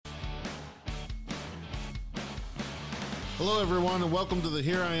Hello, everyone, and welcome to the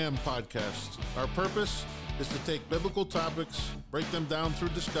Here I Am podcast. Our purpose is to take biblical topics, break them down through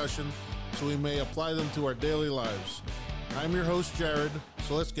discussion, so we may apply them to our daily lives. I'm your host, Jared,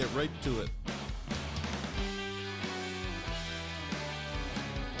 so let's get right to it.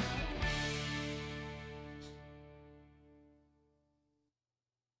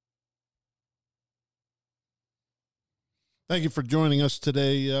 Thank you for joining us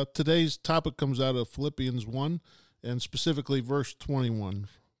today. Today's topic comes out of Philippians 1, and specifically verse 21.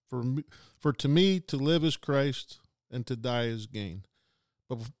 For to me, to live is Christ, and to die is gain.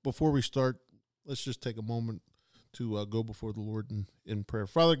 But before we start, let's just take a moment to go before the Lord in prayer.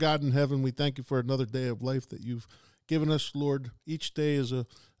 Father God in heaven, we thank you for another day of life that you've given us, Lord. Each day is a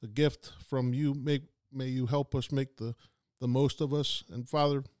gift from you. May you help us make the most of us. And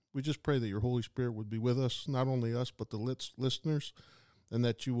Father, we just pray that your Holy Spirit would be with us, not only us, but the listeners, and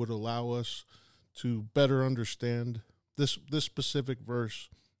that you would allow us to better understand this specific verse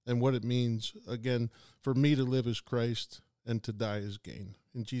and what it means. Again, for me to live is Christ and to die is gain.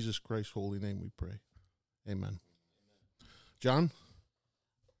 In Jesus Christ's holy name we pray. Amen. John?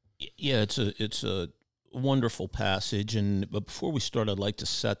 Yeah, it's a wonderful passage, but before we start, I'd like to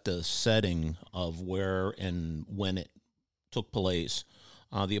set the setting of where and when it took place.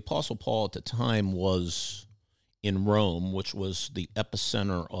 The Apostle Paul at the time was in Rome, which was the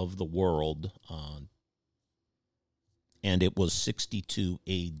epicenter of the world, and it was 62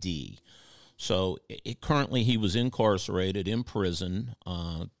 A.D. So currently he was incarcerated in prison,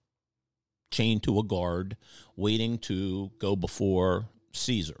 chained to a guard, waiting to go before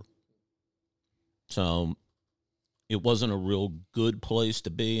Caesar. So it wasn't a real good place to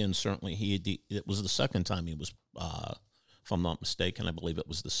be, and certainly it was the second time he was, if I'm not mistaken, I believe it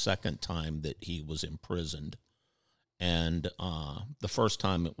was the second time that he was imprisoned. And the first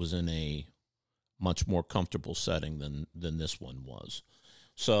time it was in a much more comfortable setting than this one was.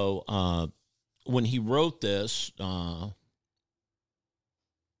 So when he wrote this,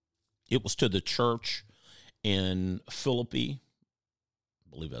 it was to the church in Philippi. I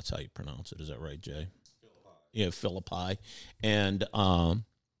believe that's how you pronounce it. Is that right, Jay? Philippi. Yeah, Philippi. And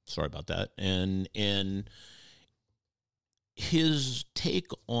sorry about that. And his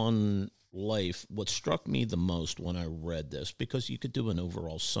take on life, what struck me the most when I read this, because you could do an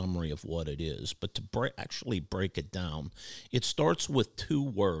overall summary of what it is, but to actually break it down, it starts with two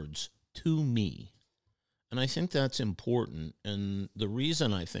words, to me. And I think that's important. And the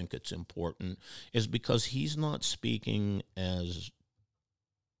reason I think it's important is because he's not speaking as,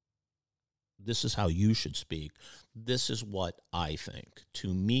 this is how you should speak. This is what I think.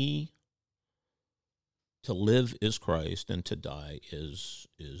 To me, to live is Christ, and to die is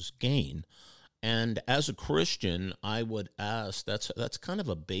gain. And as a Christian, I would ask, that's kind of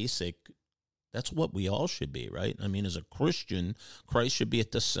a basic, that's what we all should be, right? I mean, as a Christian, Christ should be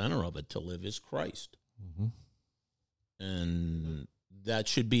at the center of it. To live is Christ. Mm-hmm. And that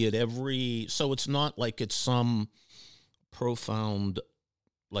should be at every, so it's not like it's some profound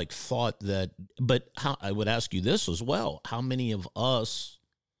like thought that, but how, I would ask you this as well. How many of us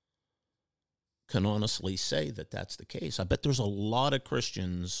can honestly say that that's the case? I bet there's a lot of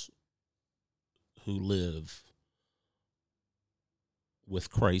Christians who live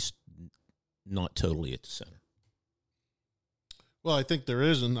with Christ not totally at the center. Well, I think there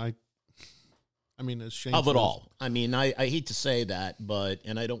is, and I mean, it's shameful. Of it all. I mean, I hate to say that,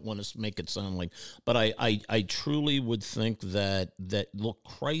 and I don't want to make it sound like, but I truly would think that look,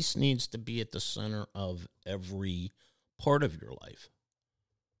 Christ needs to be at the center of every part of your life.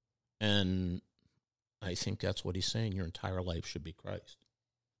 And I think that's what he's saying. Your entire life should be Christ.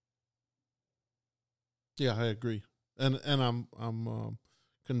 Yeah, I agree, and I'm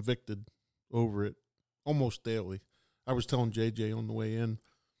convicted over it almost daily. I was telling JJ on the way in,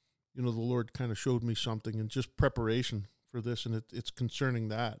 the Lord kind of showed me something, and just preparation for this, and it's concerning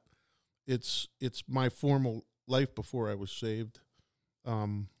that. It's my formal life before I was saved.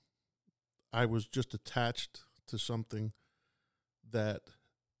 I was just attached to something that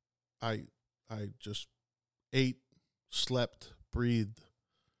I just ate, slept, breathed.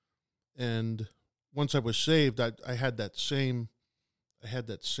 And once I was saved, I had that same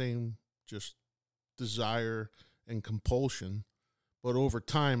just desire and compulsion. But over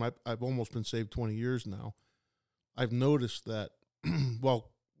time, I've almost been saved 20 years now. I've noticed that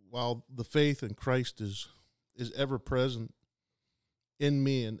while the faith in Christ is ever present in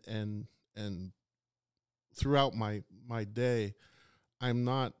me and throughout my day, I'm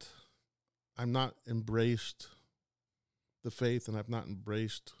not embraced the faith, and I've not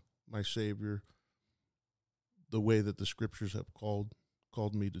embraced my Savior the way that the Scriptures have called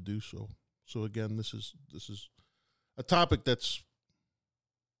me to do so. So again, this is a topic that's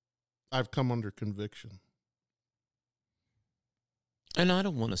I've come under conviction. And I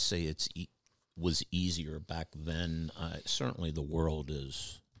don't want to say was easier back then. Certainly, the world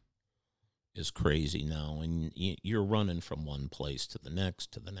is crazy now, and you're running from one place to the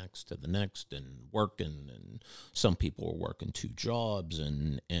next, to the next, to the next, and working. And some people are working 2 jobs,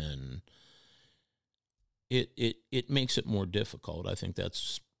 and it makes it more difficult. I think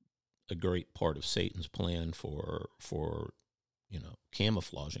that's a great part of Satan's plan for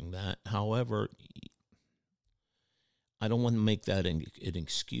camouflaging that. However, I don't want to make that an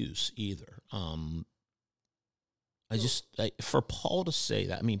excuse either. For Paul to say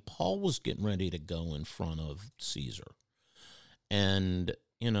that, I mean, Paul was getting ready to go in front of Caesar. And,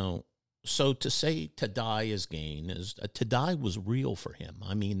 so to say to die is gain, to die was real for him.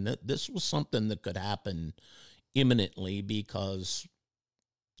 I mean, this was something that could happen imminently, because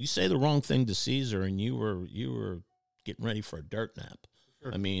you say the wrong thing to Caesar and you were getting ready for a dirt nap.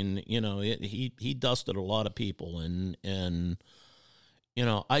 Sure. I mean, he dusted a lot of people, and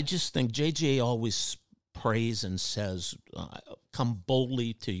I just think JJ always prays and says, "Come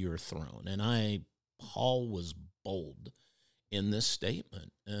boldly to your throne," and Paul was bold in this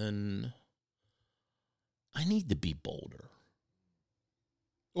statement, and I need to be bolder.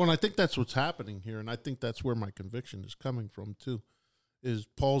 Well, and I think that's what's happening here, and I think that's where my conviction is coming from too, is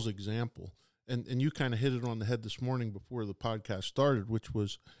Paul's example. And you kind of hit it on the head this morning before the podcast started, which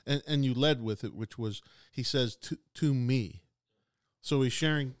was, and you led with it, which was, he says, to me. So he's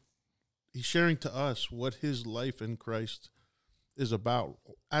sharing to us what his life in Christ is about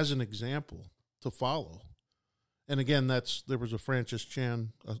as an example to follow. And again, there was a Francis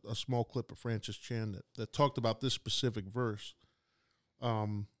Chan, a small clip of Francis Chan that talked about this specific verse,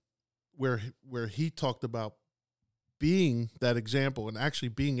 where he talked about being that example and actually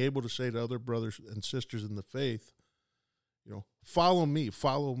being able to say to other brothers and sisters in the faith, follow me,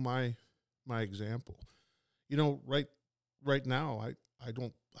 follow my example. Right now,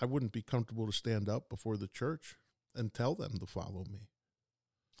 I wouldn't be comfortable to stand up before the church and tell them to follow me.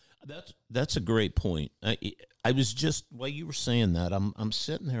 That's a great point. I was just, while you were saying that, I'm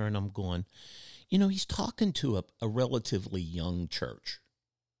sitting there and I'm going, he's talking to a relatively young church.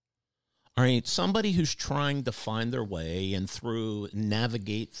 All right, somebody who's trying to find their way and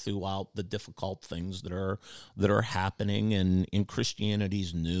navigate throughout the difficult things that are happening, and in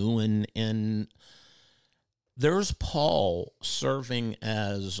Christianity's new, and there's Paul serving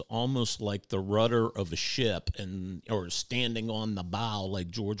as almost like the rudder of a ship, or standing on the bow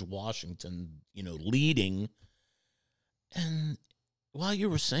like George Washington, leading. And while you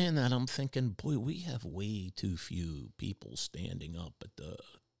were saying that, I'm thinking, boy, we have way too few people standing up at the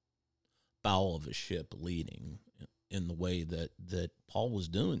bow of a ship leading in the way that Paul was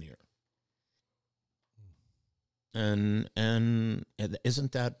doing here. And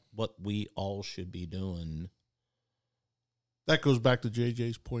isn't that what we all should be doing? That goes back to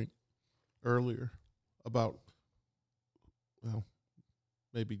JJ's point earlier about, well,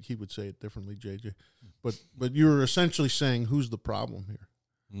 maybe he would say it differently, JJ, but you're essentially saying, who's the problem here?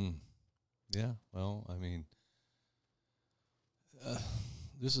 Yeah, well, I mean,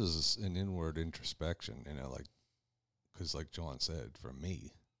 this is an inward introspection, because like John said, for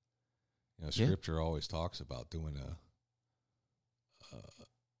me, Scripture always talks about doing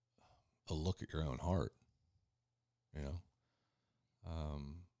a look at your own heart.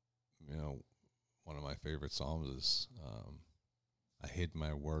 One of my favorite psalms is, "I hid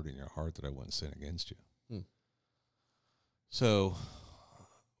my word in your heart that I wouldn't sin against you." So,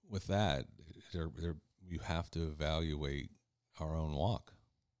 with that, you have to evaluate our own walk.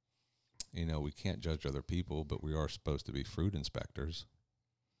 We can't judge other people, but we are supposed to be fruit inspectors.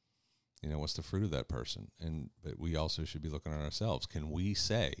 What's the fruit of that person? But we also should be looking at ourselves. Can we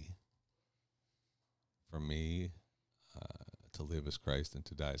say, for me, to live as Christ and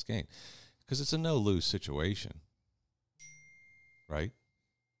to die as gain? Because it's a no-lose situation, right?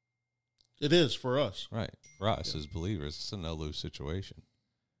 It is for us. Right. For us as believers, it's a no-lose situation.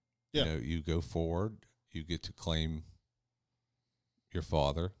 Yeah. You go forward, you get to claim your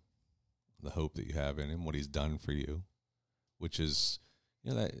Father, the hope that you have in him, what he's done for you, which is,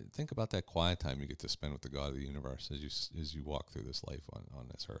 think about that quiet time you get to spend with the God of the universe as you walk through this life on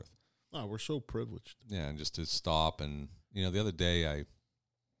this earth. Oh, we're so privileged. Yeah, and just to stop and, the other day I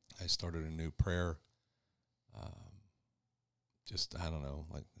started a new prayer, I don't know,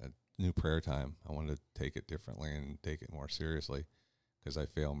 like a new prayer time. I wanted to take it differently and take it more seriously because I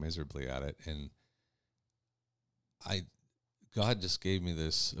fail miserably at it. And God just gave me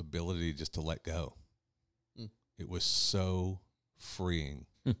this ability just to let go. It was so freeing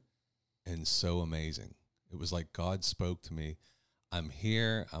and so amazing. It was like God spoke to me. I'm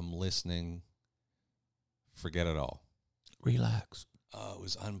here. I'm listening. Forget it all. Relax. Oh, it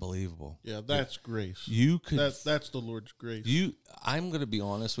was unbelievable. Yeah, that's grace. You could. That's the Lord's grace. I'm going to be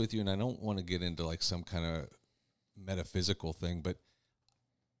honest with you, and I don't want to get into like some kind of metaphysical thing, but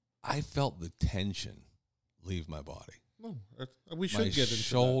I felt the tension leave my body. No, we should My get into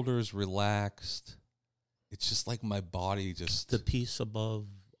shoulders relaxed. It's just like my body just The peace above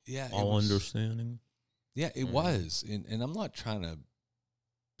it all was- understanding. Yeah, it was, and I'm not trying to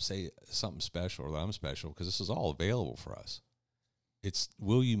say something special or that I'm special because this is all available for us. It's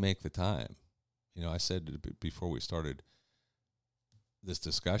will you make the time? You know, I said before we started this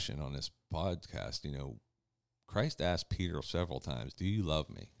discussion on this podcast, you know, Christ asked Peter several times, "Do you love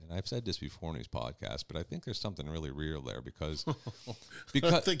me?" And I've said this before in these podcasts, but I think there's something really real there because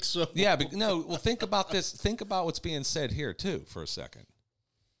I think so. yeah, but no. Well, think about this. Think about what's being said here too for a second.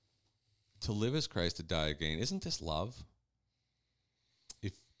 To live as Christ, to die again. Isn't this love?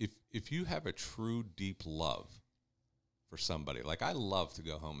 If you have a true, deep love for somebody, like I love to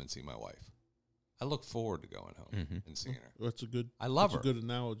go home and see my wife. I look forward to going home and seeing her. That's a good. I love her. A good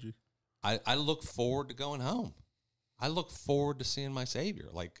analogy. I look forward to going home. I look forward to seeing my Savior,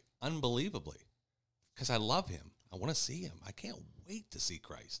 like unbelievably, because I love him. I want to see him. I can't wait to see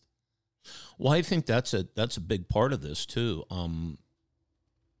Christ. Well, I think that's a big part of this too.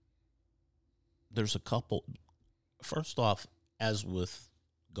 There's a couple. First off, as with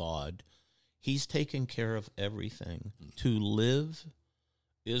God, he's taken care of everything. To live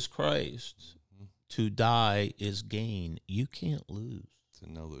is Christ. To die is gain. You can't lose. It's a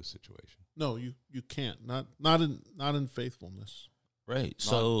no-lose situation. No, you can't. Not in faithfulness. Right.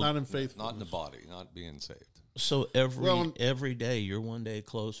 So Not in faithfulness. Not in the body, not being saved. So every day you're one day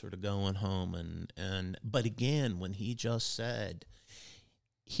closer to going home, and but again, when he just said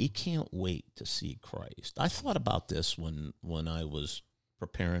he can't wait to see Christ, I thought about this when I was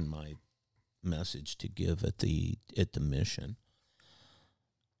preparing my message to give at the mission.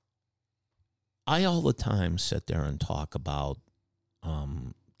 I all the time sit there and talk about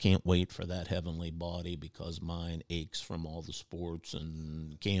can't wait for that heavenly body because mine aches from all the sports,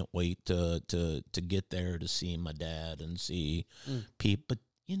 and can't wait to get there to see my dad and see people. But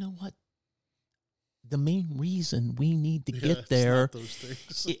you know what? The main reason we need to get there, those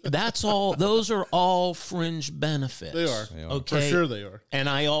things. that's all. Those are all fringe benefits. They are. Okay, For sure they are. And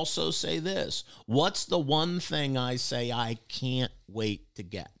I also say this: what's the one thing I say I can't wait to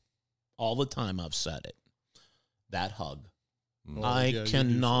get? All the time I've said it. That hug. Oh, I yeah, you do say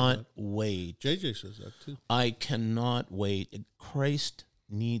cannot that. wait. JJ says that too. I cannot wait. Christ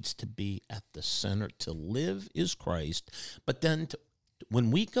needs to be at the center. To live is Christ. But then when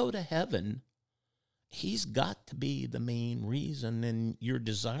we go to heaven, he's got to be the main reason, and your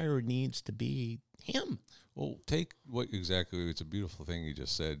desire needs to be him. Well, take it's a beautiful thing you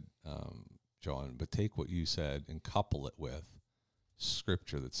just said, John, but take what you said and couple it with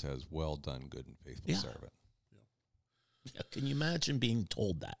scripture that says, "Well done, good and faithful servant." Yeah, can you imagine being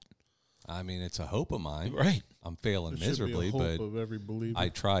told that? I mean, it's a hope of mine. Right. I'm failing There should be a miserably, hope but of every believer. I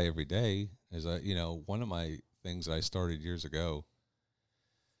try every day. One of my things that I started years ago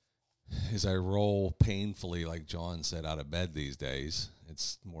is I roll painfully, like John said, out of bed these days.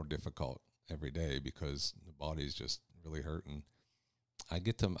 It's more difficult every day because the body's just really hurting. I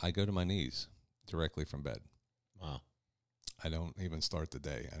go to my knees directly from bed. Wow. I don't even start the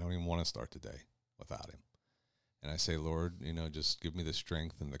day. I don't even want to start the day without him. And I say, Lord, just give me the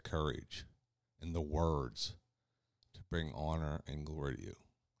strength and the courage and the words to bring honor and glory to you.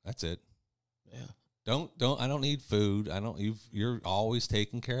 That's it. Yeah. I don't need food. You're always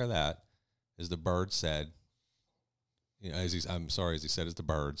taking care of that. As the bird said, as he said, as the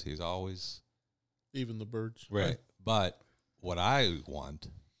birds, he's always. Even the birds. Right. But what I want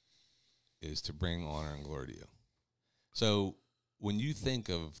is to bring honor and glory to you. So when you think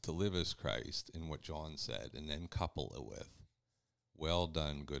of to live as Christ and what John said, and then couple it with, well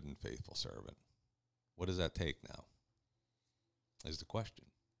done, good and faithful servant, what does that take now? Is the question.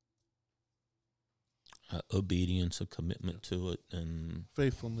 Obedience, a commitment to it, and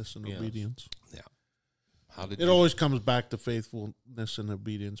Faithfulness and obedience. Yeah. How did It always comes back to faithfulness and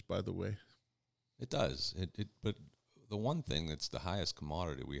obedience, by the way. It does. But the one thing that's the highest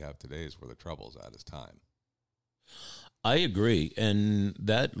commodity we have today is where the trouble's at is time. I agree, and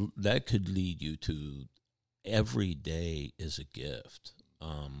that could lead you to every day is a gift,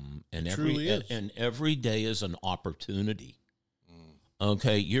 and It truly is. every day is an opportunity.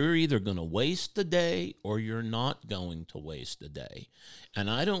 Okay, you're either going to waste the day or you're not going to waste the day. And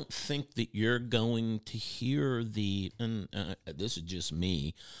I don't think that you're going to hear and this is just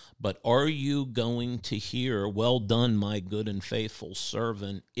me, but are you going to hear, well done, my good and faithful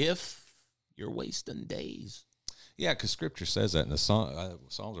servant, if you're wasting days? Yeah, because Scripture says that in the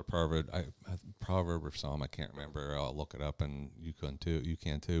Psalms or Proverb or Psalm, I can't remember. I'll look it up, and you can too. You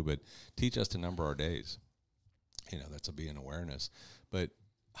can too. But teach us to number our days. That's a being awareness. But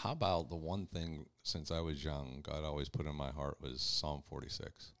how about the one thing since I was young, God always put in my heart was Psalm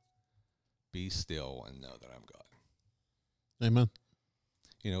 46. Be still and know that I'm God. Amen.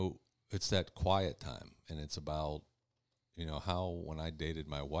 It's that quiet time, and it's about, how when I dated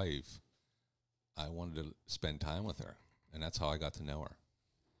my wife, I wanted to spend time with her, and that's how I got to know her.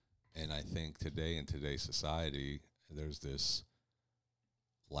 And I think today in today's society, there's this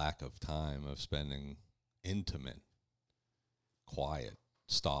lack of time of spending intimate, quiet,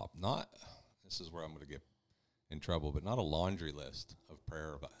 this is where I'm going to get in trouble, but not a laundry list of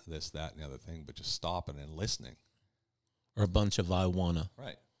prayer about this, that, and the other thing, but just stopping and listening. Or a bunch of I wanna.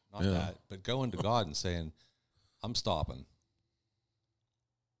 Right. Not that, but going to God and saying, I'm stopping.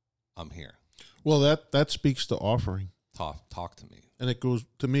 I'm here. Well, that speaks to offering. Talk to me. And it goes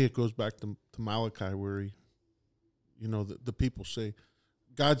back to Malachi, where the people say,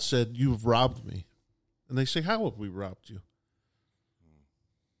 God said, you've robbed me. And they say, how have we robbed you?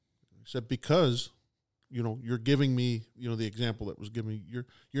 He said, because, you're giving me, the example that was given,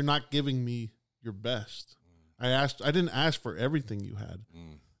 you're not giving me your best. I didn't ask for everything you had.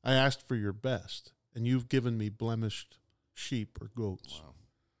 I asked for your best, and you've given me blemished sheep or goats. Wow.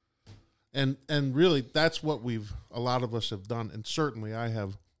 And really, that's what a lot of us have done, and certainly I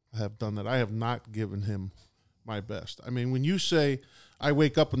have done that. I have not given him my best. I mean, when you say, I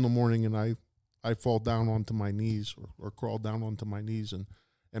wake up in the morning and I fall down onto my knees or crawl down onto my knees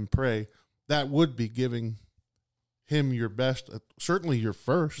and pray, that would be giving him your best, certainly your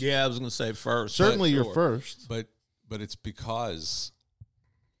first. Yeah, I was going to say first. Certainly your first. But it's because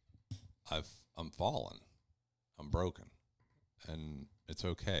I'm fallen. I'm broken. And it's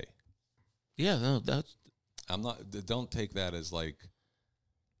okay. Yeah, no, that's... I'm not... Don't take that as like...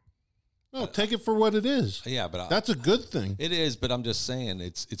 No, take it for what it is. Yeah, but... That's a good thing. It is, but I'm just saying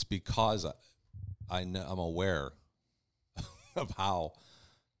it's because I know, I'm aware of how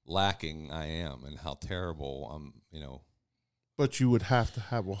lacking I am and how terrible I'm, But you would have to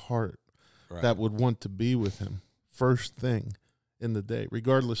have a heart that would want to be with him first thing in the day,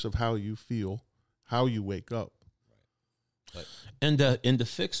 regardless of how you feel, how you wake up. Right. And to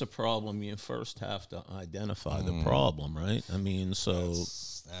fix a problem, you first have to identify the problem, right? I mean, so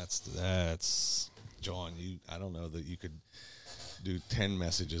that's John. I don't know that you could do 10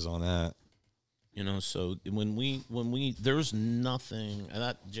 messages on that. So when we there's nothing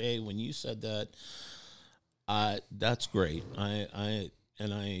that, Jay, when you said that, that's great. I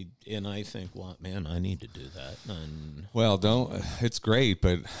think, well, man, I need to do that. And well, it's great,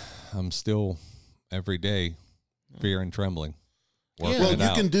 but I'm still every day fear and trembling. Well, you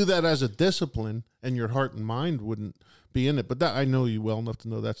can do that as a discipline, and your heart and mind wouldn't be in it. But that, I know you well enough to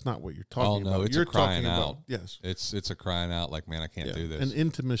know that's not what you're talking about. It's you're a crying talking out. About, yes, it's a crying out like, man, I can't do this. An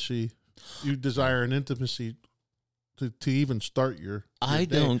intimacy. You desire an intimacy to even start your I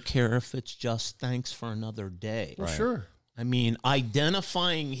day. don't care if it's just thanks for another day. Well, sure. I mean,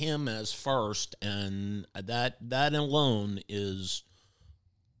 identifying him as first, and that alone is,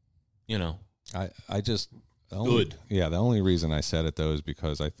 I just good. Yeah, the only reason I said it though is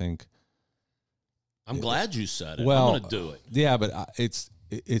because I think I'm glad you said it. Well, I'm going to do it. Yeah, but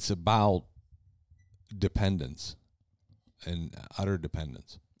it's about dependence and utter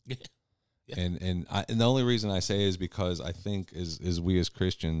dependence. Yeah. And the only reason I say is because I think is we as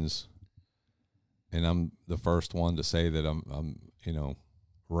Christians, and I'm the first one to say that I'm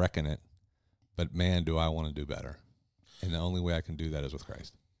reckon it, but man, do I want to do better, and the only way I can do that is with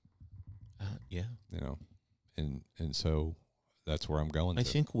Christ. Yeah. And so that's where I'm going. I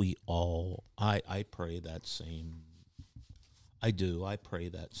think we all. I pray that same. I do. I pray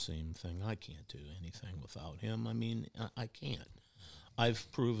that same thing. I can't do anything without him. I mean, I can't.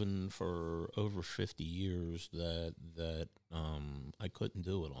 I've proven for over 50 years that I couldn't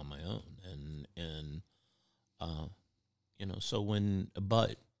do it on my own, and so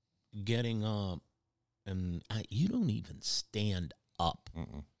but getting up, and you don't even stand up.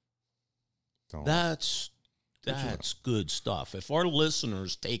 That's good stuff. If our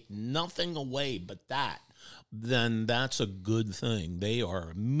listeners take nothing away but that, then that's a good thing. They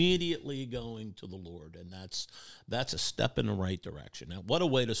are immediately going to the Lord, and that's a step in the right direction. Now, what a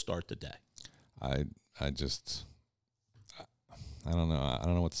way to start the day. I don't know. I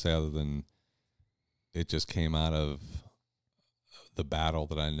don't know what to say other than it just came out of the battle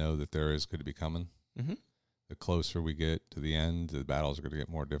that I know that there is going to be coming. Mm-hmm. The closer we get to the end, the battles are going to get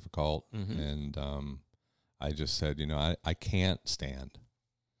more difficult. Mm-hmm. And I just said, I can't stand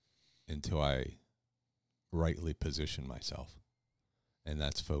until I rightly position myself. And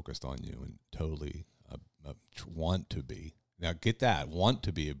that's focused on you and totally want to be. Now, get that, want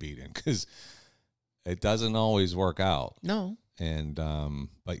to be obedient, because it doesn't always work out. No. And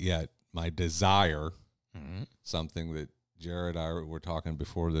but yet my desire, Mm-hmm. something that Jared and I were talking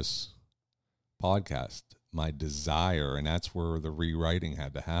before this podcast, my desire, and that's where the rewriting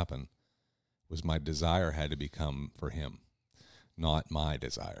had to happen, was my desire had to become for him, not my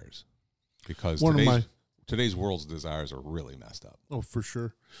desires. Because today's world's desires are really messed up. Oh, for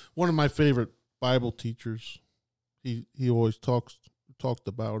sure. One of my favorite Bible teachers, he always talked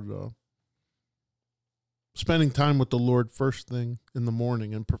about spending time with the Lord first thing in the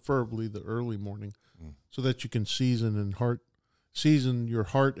morning, and preferably the early morning, so that you can season your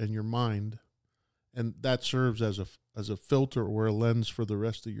heart and your mind, and that serves as a filter or a lens for the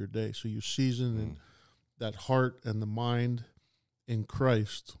rest of your day. So you season in that heart and the mind in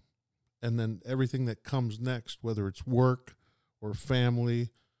Christ, and then everything that comes next, whether it's work or family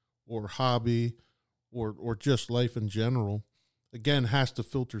or hobby or just life in general, again, has to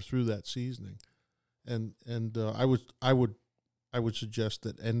filter through that seasoning. And I would suggest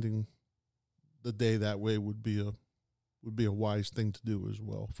that ending the day that way would be a wise thing to do as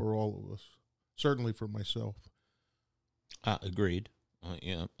well for all of us. Certainly for myself. Agreed.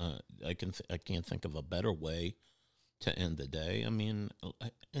 I can't think of a better way to end the day. I mean,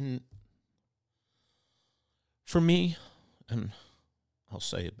 and for me, and I'll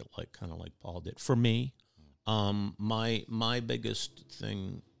say it, but kind of like Paul did. For me, my biggest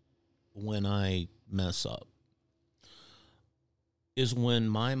thing when I mess up is when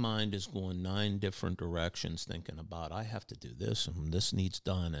my mind is going 9 different directions, thinking about, I have to do this and this needs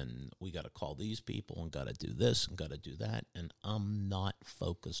done, and we got to call these people and got to do this and got to do that, and I'm not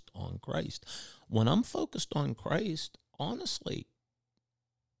focused on Christ. When I'm focused on Christ, honestly,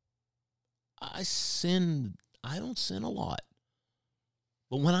 I don't sin a lot.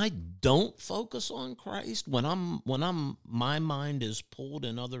 But when I don't focus on Christ, when my mind is pulled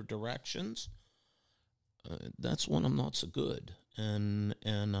in other directions, that's when I'm not so good. And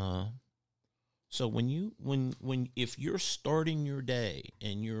so if you're starting your day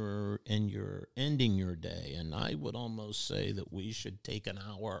and you're ending your day, and I would almost say that we should take an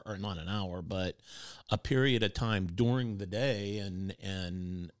hour, or not an hour, but a period of time during the day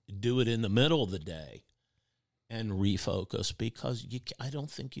and do it in the middle of the day and refocus, because I don't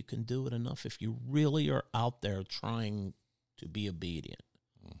think you can do it enough if you really are out there trying to be obedient.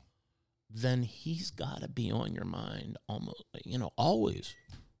 Then he's got to be on your mind almost, always.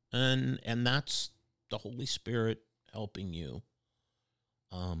 And that's the Holy Spirit helping you.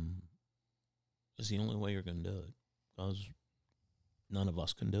 Is the only way you're going to do it, because none of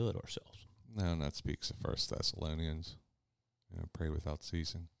us can do it ourselves. No, and that speaks of 1 Thessalonians. Pray without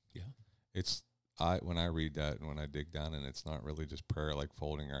ceasing. Yeah. When I read that and when I dig down, and it's not really just prayer like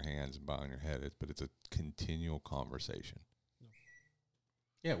folding your hands and bowing your head, but it's a continual conversation.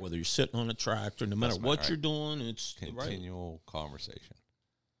 Yeah, whether you're sitting on a tractor, no matter what you're doing, it's continual conversation.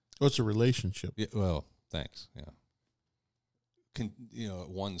 Oh, it's a relationship. Yeah, well, thanks. Yeah.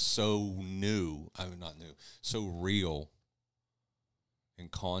 One so new, not new, so real in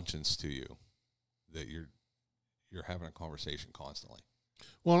conscience to you that you're having a conversation constantly.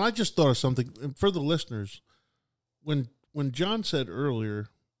 Well, and I just thought of something for the listeners. When John said earlier,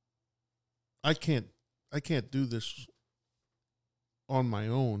 I can't do this on my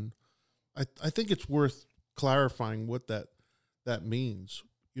own, I think it's worth clarifying what that means.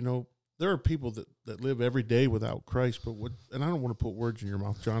 There are people that live every day without Christ, and I don't want to put words in your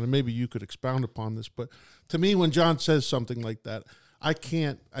mouth, John, and maybe you could expound upon this, but to me, when John says something like that, I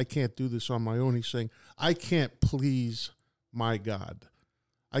can't do this on my own. He's saying, I can't please my God.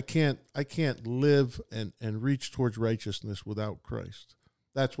 I can't live and reach towards righteousness without Christ.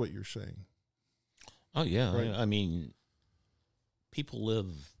 That's what you're saying. Oh, yeah. Right? I mean, people live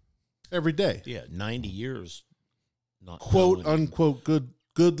every day. Yeah, 90 years. Not quote unquote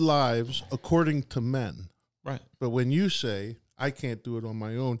good lives according to men. Right. But when you say I can't do it on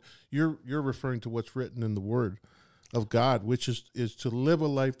my own, you're referring to what's written in the Word of God, which is to live a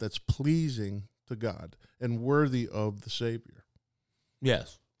life that's pleasing to God and worthy of the Savior.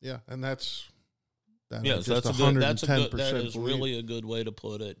 Yes. Yeah, and that's a good. That is really a good way to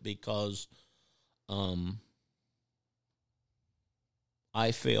put it, because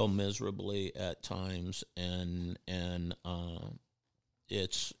I fail miserably at times, and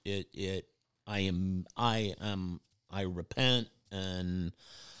I repent, and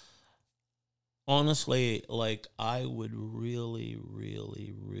honestly, like, I would really,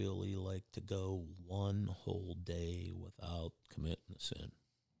 really, really like to go one whole day without committing a sin.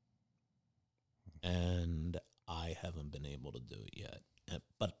 And I haven't been able to do it yet.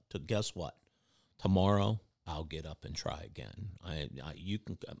 But guess what? Tomorrow, I'll get up and try again. You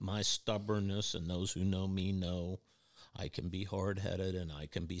can, my stubbornness, and those who know me know, I can be hard-headed and I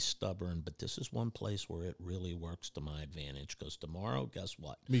can be stubborn, but this is one place where it really works to my advantage, because tomorrow, guess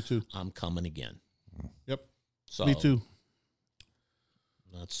what? Me too. I'm coming again. Yep. So Me too.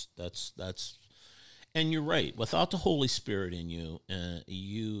 That's and you're right. Without the Holy Spirit in you,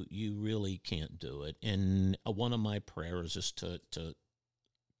 you really can't do it. And one of my prayers is to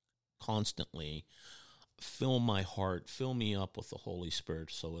constantly fill my heart, fill me up with the Holy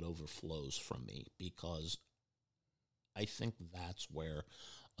Spirit so it overflows from me, because I think that's where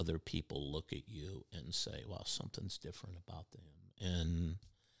other people look at you and say, "Well, something's different about them." And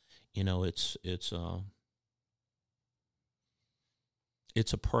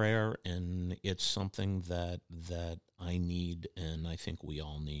it's a prayer, and it's something that I need, and I think we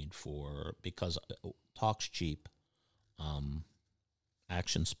all need, because talk's cheap.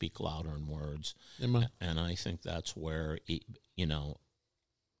 Actions speak louder than words. Amen. And I think that's where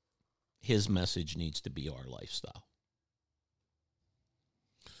his message needs to be our lifestyle.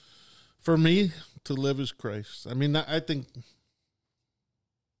 For me, to live is Christ. I mean, I think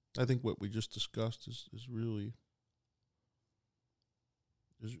what we just discussed is really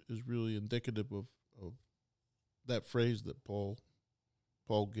indicative of that phrase that Paul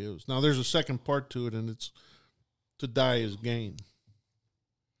gives. Now, there's a second part to it, and it's to die is gain.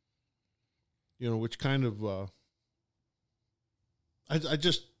 Which kind of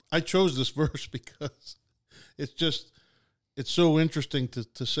I chose this verse because it's so interesting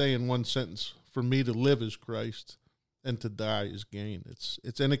to say in one sentence. For me, to live is Christ, and to die is gain.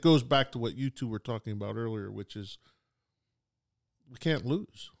 And it goes back to what you two were talking about earlier, which is we can't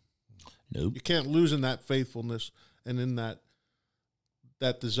lose. Nope. You can't lose in that faithfulness and in that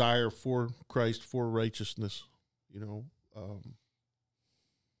desire for Christ, for righteousness.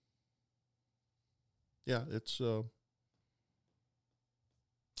 Yeah, it's a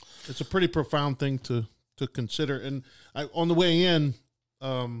pretty profound thing to consider. And on the way in,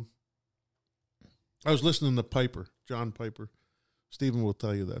 I was listening to John Piper. Stephen will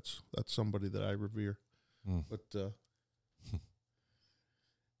tell you that's somebody that I revere. But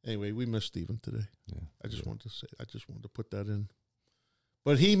anyway, we miss Stephen today. Yeah, I just wanted to put that in.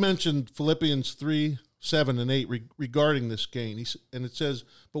 But he mentioned Philippians 3, 7, and 8 regarding this gain. And it says,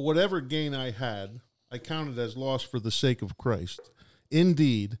 "But whatever gain I had, I counted as loss for the sake of Christ.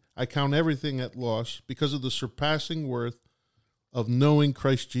 Indeed, I count everything at loss because of the surpassing worth of knowing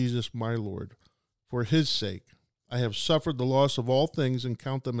Christ Jesus my Lord. For his sake, I have suffered the loss of all things and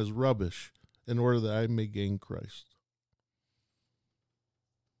count them as rubbish in order that I may gain Christ."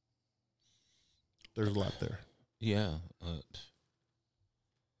 There's a lot there. Yeah.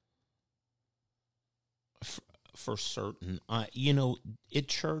 For certain. At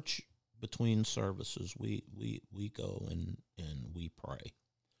church, between services, we go and we pray.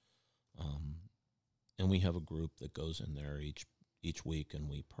 And we have a group that goes in there each week, and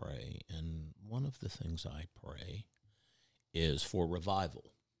we pray. And one of the things I pray is for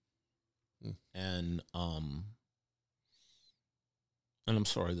revival. And I'm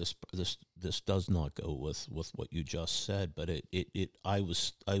sorry, this does not go with what you just said, but I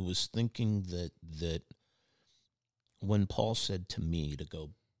was thinking that when Paul said to me to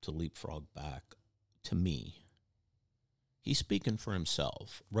leapfrog back, to me, he's speaking for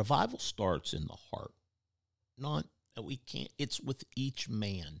himself. Revival starts in the heart. It's with each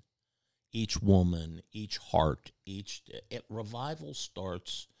man, each woman, each heart, revival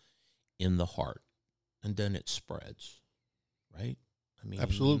starts in the heart, and then it spreads, right? I mean,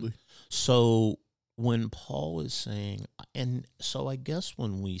 absolutely. So when Paul is saying, and so I guess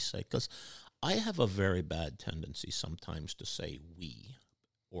when we say, because I have a very bad tendency sometimes to say we,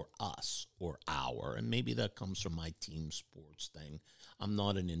 or us, or our, and maybe that comes from my team sports thing. I'm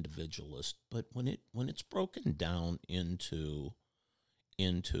not an individualist, but when it's broken down into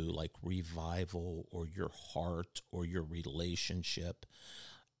like revival or your heart or your relationship,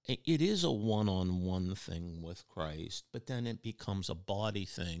 it is a one-on-one thing with Christ, but then it becomes a body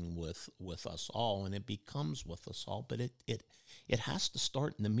thing with us all, and it becomes with us all, but it has to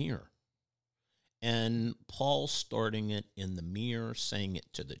start in the mirror. And Paul's starting it in the mirror, saying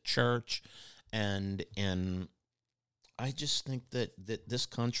it to the church, and I just think that this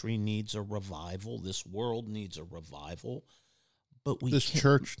country needs a revival, this world needs a revival, But this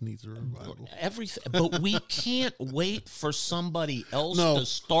church needs a revival. Everything, but we can't wait for somebody else No. to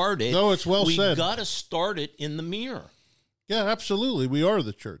start it. No, it's well said. We got to start it in the mirror. Yeah, absolutely. We are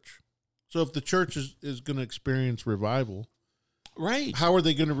the church. So if the church is going to experience revival, Right. how are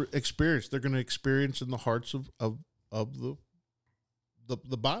they going to experience? They're going to experience in the hearts of the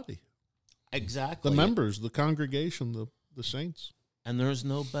body, Exactly. the members, the congregation, the saints. And there's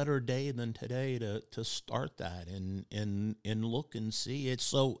no better day than today to start that and look and see it.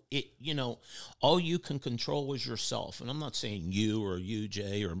 So all you can control is yourself. And I'm not saying you or you,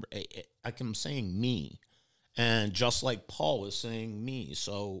 Jay, or I'm saying me. And just like Paul is saying me.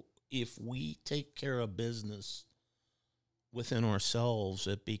 So if we take care of business within ourselves,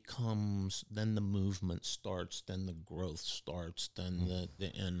 it becomes, then the movement starts, then the growth starts, then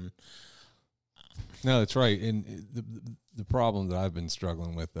the end. No, that's right. And the problem that I've been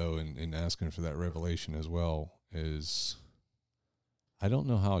struggling with, though, in asking for that revelation as well, is I don't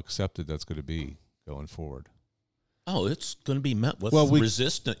know how accepted that's going to be going forward. Oh, it's going to be met with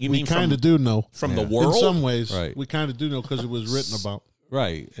resistance. We kind of do know. From the world? In some ways, right. We kind of do know because it was written about.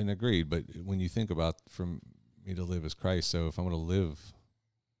 Right, and agreed. But when you think about from me to live as Christ, so if I'm going to live,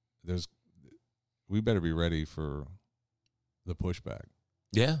 we better be ready for the pushback.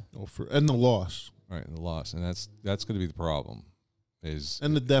 Yeah. And the loss. Right, and the loss. And that's going to be the problem.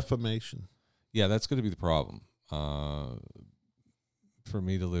 And the defamation. Yeah, that's going to be the problem. For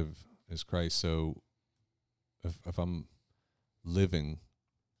me to live as Christ, so if I'm living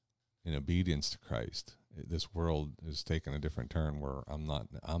in obedience to Christ, this world is taking a different turn where I'm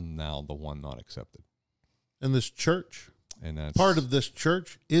now the one not accepted. And this church, and that's part of this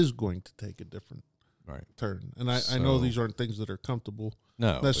church is going to take a different turn. And I know these aren't things that are comfortable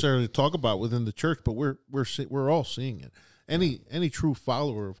necessarily to talk about within the church, but we're all seeing it. Any true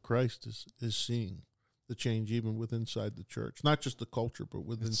follower of Christ is seeing the change even within inside the church, not just the culture, but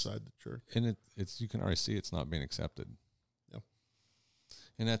within inside the church. And it's you can already see it's not being accepted. Yeah,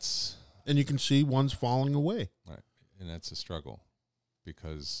 and you can see one's falling away. Right, and that's a struggle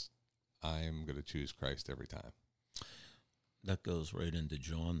because I am going to choose Christ every time. That goes right into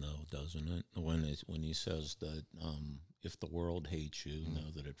John, though, doesn't it? When he says that if the world hates you, know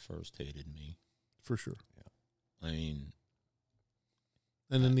that it first hated me. For sure. Yeah. I mean,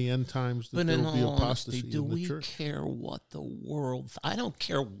 and in the end times, there will be apostasy in the church. Do we care what the world? I don't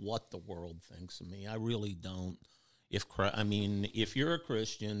care what the world thinks of me. I really don't. If you're a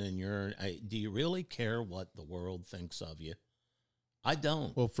Christian and do you really care what the world thinks of you? I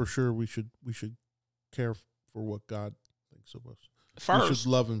don't. Well, for sure, we should care for what God thinks of us. First, we should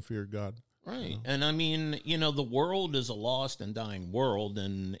love and fear God. Right. And the world is a lost and dying world,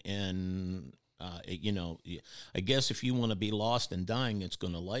 and I guess if you want to be lost and dying, it's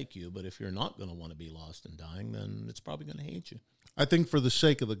going to like you. But if you're not going to want to be lost and dying, then it's probably going to hate you. I think for the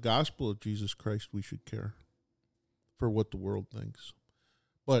sake of the gospel of Jesus Christ, we should care for what the world thinks.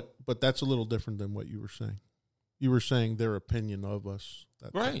 But that's a little different than what you were saying. You were saying their opinion of us,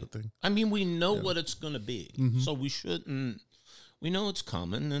 that type of thing. I mean, we know what it's going to be, so we shouldn't. We know it's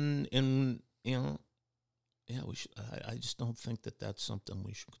coming, and we should. I just don't think that that's something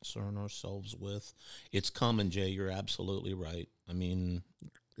we should concern ourselves with. It's coming, Jay. You're absolutely right. I mean,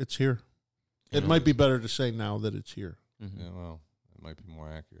 it's here. It might be better to say now that it's here. Mm-hmm. Yeah, well, it might be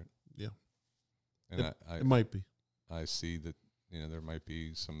more accurate. Yeah, and it might be. I see that there might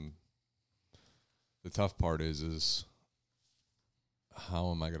be some. The tough part is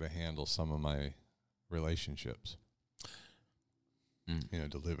how am I going to handle some of my relationships?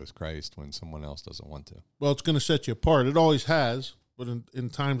 To live as Christ when someone else doesn't want to. Well, it's going to set you apart. It always has, but in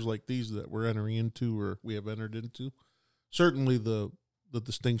times like these that we're entering into or we have entered into, certainly the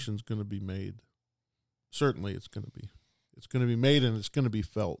distinction's going to be made. Certainly it's going to be made, and it's going to be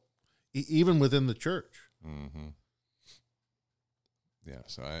felt, even within the church. Mm-hmm. Yeah,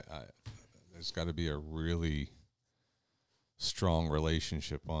 so I there's got to be a really strong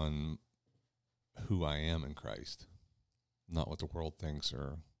relationship on who I am in Christ. Not what the world thinks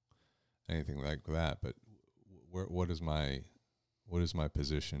or anything like that, but what is my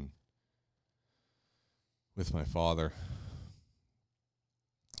position with my Father?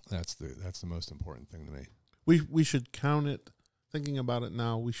 That's the most important thing to me. We should count it. Thinking about it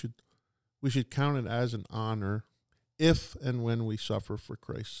now, we should count it as an honor if and when we suffer for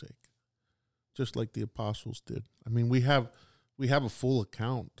Christ's sake, just like the apostles did. I mean, we have a full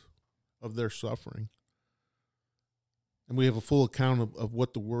account of their suffering. And we have a full account of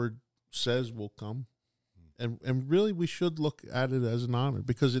what the word says will come. And really we should look at it as an honor,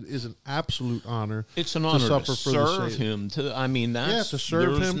 because it is an absolute honor. It's an honor to suffer for serve him. To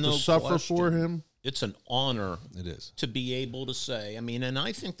serve him, to suffer for him. it's an honor. It is. To be able to say, I mean, and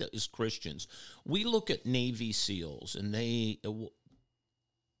I think that as Christians, we look at Navy SEALs and they're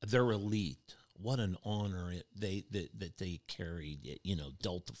elite. What an honor that they carried,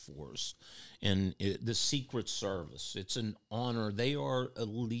 Delta Force and the Secret Service. It's an honor. They are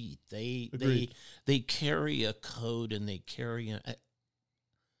elite. They carry a code and they carry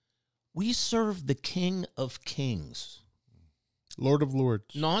we serve the King of Kings. Lord of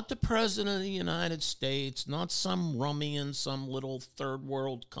Lords. Not the President of the United States, not some rummy in some little third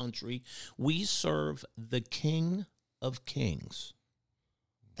world country. We serve the King of Kings.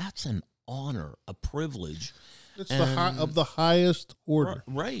 That's an honor, a privilege. It's of the highest order.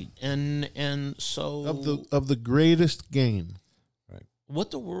 Right. And so of the greatest gain. Right.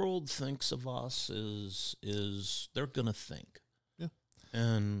 What the world thinks of us is they're going to think. Yeah.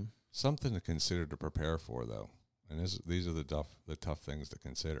 And something to consider to prepare for, though. And these are the tough things to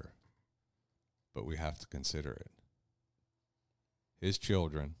consider. But we have to consider it. His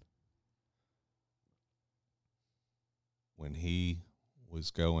children, when he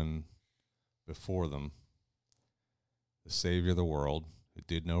was going before them, the Savior of the world, who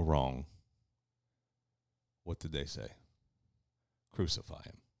did no wrong, what did they say? Crucify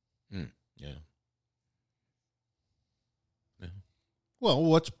him. Yeah. Yeah. Well,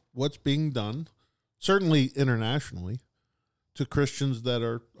 what's being done, certainly internationally, to Christians that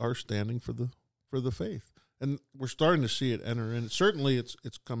are standing for the faith, and we're starting to see it enter in. Certainly,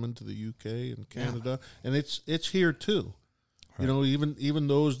 it's coming to the UK and Canada, and it's here too. Right. Even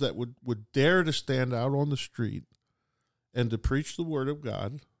those that would dare to stand out on the street and to preach the word of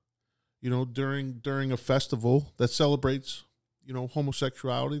God, during a festival that celebrates,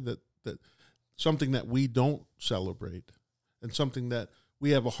 homosexuality, that something that we don't celebrate, and something that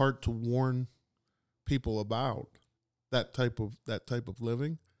we have a heart to warn people about, that type of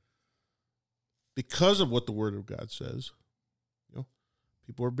living, because of what the Word of God says.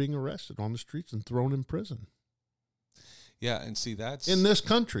 People are being arrested on the streets and thrown in prison. Yeah, and see, that's in this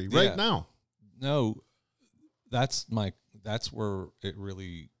country right now. No, that's where it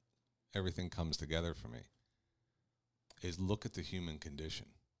really, everything comes together for me, is look at the human condition.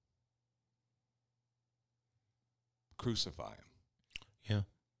 Crucify him. Yeah.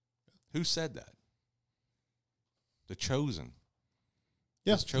 Who said that? The chosen.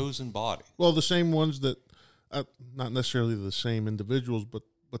 Yeah. His chosen body. Well, the same ones that, not necessarily the same individuals, but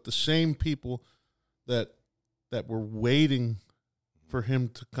the same people that were waiting for him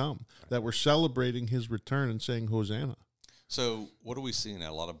to come, that were celebrating his return and saying Hosanna. So what are we seeing?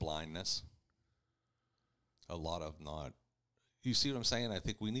 A lot of blindness. A lot of not. You see what I'm saying? I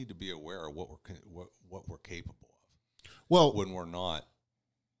think we need to be aware of what we're capable of. Well, when we're not,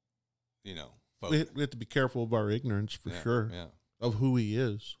 we have to be careful of our ignorance for sure of who he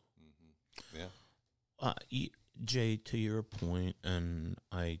is. Mm-hmm. Yeah. Jay, to your point, and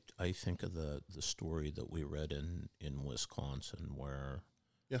I think of the story that we read in Wisconsin where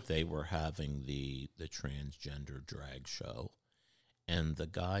they were having the transgender drag show, and the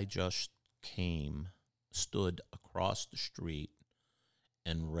guy just stood across the street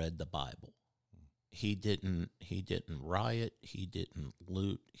and read the Bible. He didn't riot, he didn't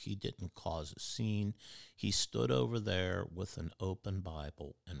loot, he didn't cause a scene. He stood over there with an open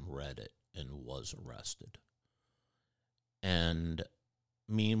Bible and read it and was arrested. And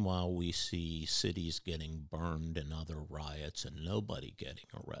meanwhile, we see cities getting burned and other riots and nobody getting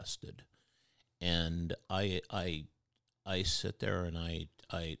arrested. And I sit there and I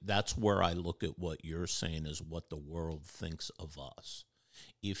that's where I look at what you're saying is what the world thinks of us.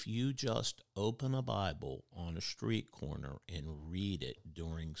 If you just open a Bible on a street corner and read it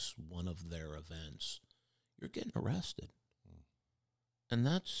during one of their events, you're getting arrested. And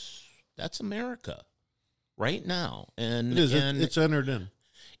that's America right now. And it is. It's entered in.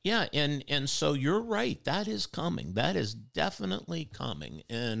 Yeah, and so you're right. That is coming. That is definitely coming.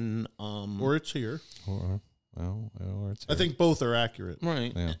 And or it's here. Or it's here. I think both are accurate.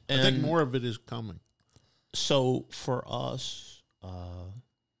 Right. Yeah. I think more of it is coming. So for us,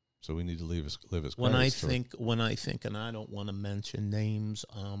 so we need to live as Christ. When I think, and I don't want to mention names.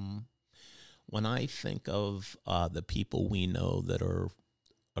 When I think of the people we know that are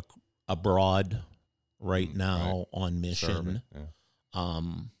abroad right now on mission,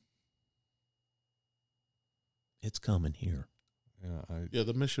 it's coming here. Yeah,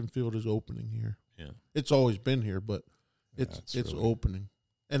 the mission field is opening here. Yeah, it's always been here, but it's opening.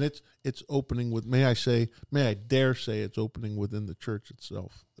 And it's opening with, may I dare say it's opening within the church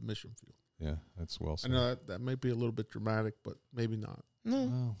itself, the mission field. Yeah, that's well said. I know that may be a little bit dramatic, but maybe not.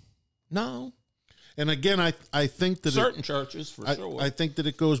 No. And again, I think that certain churches for sure. I think that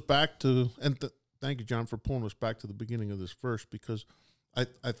it goes back to, and thank you, John, for pulling us back to the beginning of this verse, because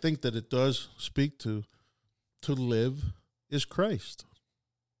I think that it does speak to live is Christ.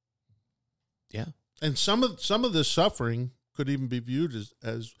 Yeah. And some of this suffering could even be viewed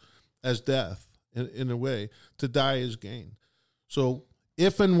as death in a way. To die is gain. So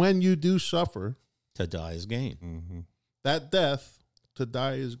if and when you do suffer, To die is gain. Mm-hmm. that death, to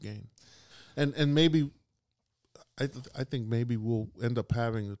die is gain. And maybe I think maybe we'll end up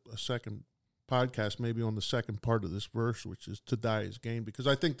having a second podcast, maybe on the second part of this verse, which is to die is gain, because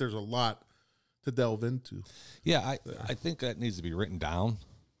I think there's a lot to delve into. Yeah, I think that needs to be written down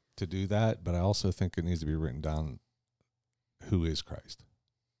to do that, but I also think it needs to be written down, who is Christ?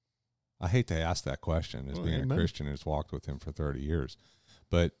 I hate to ask that question as being amen. a Christian who's walked with him for 30 years,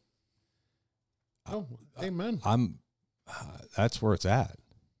 but Amen. That's where it's at.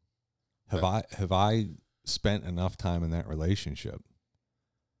 Have I spent enough time in that relationship?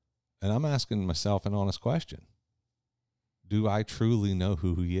 And I'm asking myself an honest question. Do I truly know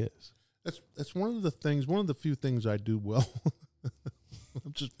who he is? That's one of the few things I do well.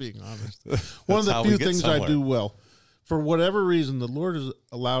 I'm just being honest. One of the few things I do well. For whatever reason, the Lord has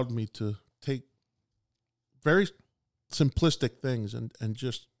allowed me to take very simplistic things and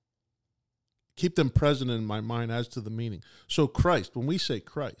just keep them present in my mind as to the meaning. So Christ, when we say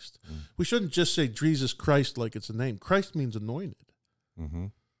Christ, we shouldn't just say Jesus Christ like it's a name. Christ means anointed. Mm-hmm.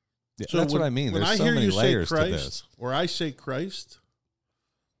 Yeah, So that's what I mean. When There's I so hear many you say layers to Christ, this. or I say Christ,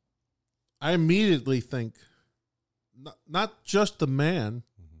 I immediately think not just the man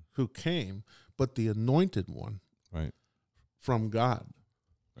who came, but the anointed one, Right, from God.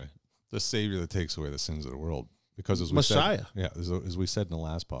 right. The Savior that takes away the sins of the world. Because as we Messiah. said, as we said in the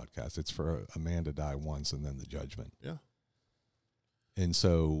last podcast, it's for a man to die once and then the judgment. Yeah. And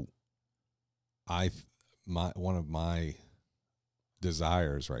so, one of my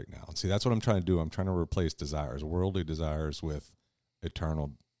desires right now, and see, that's what I'm trying to do. I'm trying to replace desires, worldly desires, with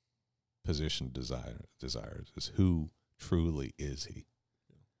eternal position desires. Is who truly is he?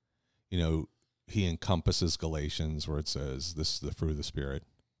 You know, he encompasses Galatians, where it says, "This is the fruit of the Spirit."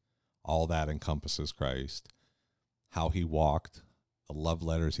 All that encompasses Christ. How he walked, the love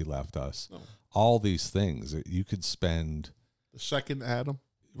letters he left us, all these things that you could spend. The second Adam.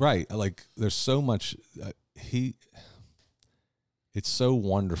 Right. Like there's so much, it's so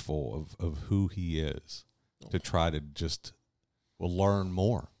wonderful of who he is to try to just, learn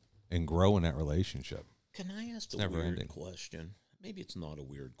more and grow in that relationship. Can I ask It's a never weird ending. question? Maybe it's not a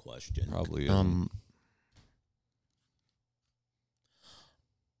weird question. Probably isn't.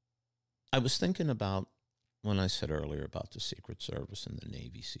 I was thinking about when I said earlier about the Secret Service and the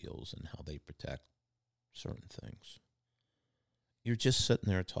Navy SEALs and how they protect certain things. You're just sitting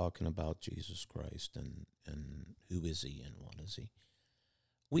there talking about Jesus Christ and who is he and what is he.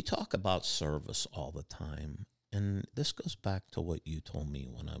 We talk about service all the time, and this goes back to what you told me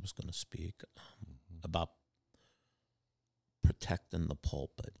when I was going to speak about protecting the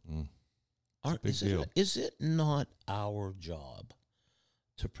pulpit. Is it not our job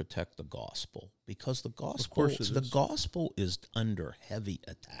to protect the gospel? Because the gospel is under heavy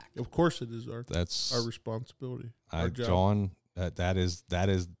attack. Of course, it is That's our responsibility. Our job. John, that is the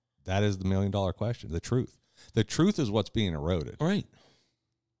 $1 million question. The truth is what's being eroded. Right.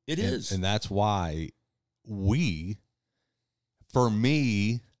 It is. And that's why for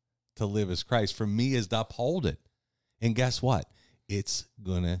me to live as Christ, for me is to uphold it. And guess what? It's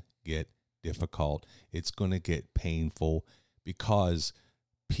going to get difficult. It's going to get painful because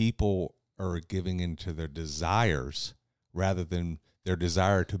people are giving into their desires rather than their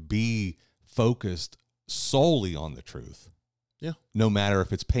desire to be focused solely on the truth. Yeah. No matter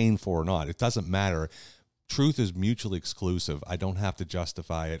if it's painful or not. It doesn't matter. Truth is mutually exclusive. I don't have to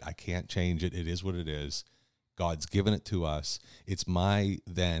justify it. I can't change it. It is what it is. God's given it to us. It's my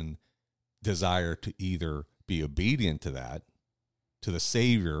then desire to either be obedient to that, to the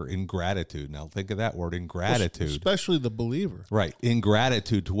Savior in gratitude. Now think of that word, in gratitude. Especially the believer. Right. In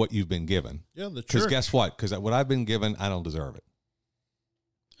gratitude to what you've been given. Yeah, the church. Because guess what? Because what I've been given, I don't deserve it.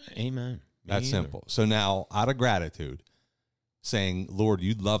 Amen. That's simple. So now, out of gratitude, saying, Lord,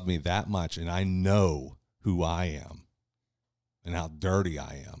 you love me that much, and I know who I am and how dirty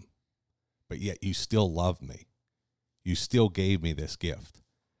I am, but yet you still love me. You still gave me this gift.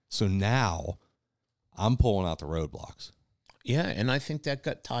 So now I'm pulling out the roadblocks. Yeah, and I think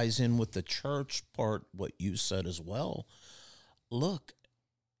that ties in with the church part, what you said as well. Look,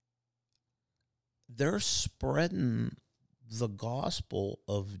 they're spreading the gospel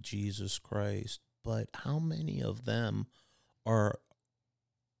of Jesus Christ, but how many of them are,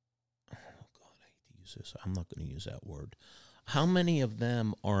 oh God, I hate to use this. I'm not going to use that word. How many of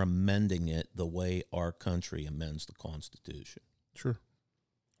them are amending it the way our country amends the Constitution? Sure.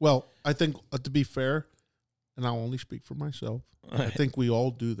 Well, I think, to be fair, and I'll only speak for myself, I think we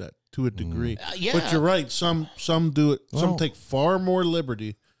all do that to a degree. Yeah. But you're right. Some do it. Some Well- take far more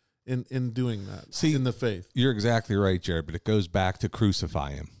liberty in doing that. See, in the faith. You're exactly right, Jared, but it goes back to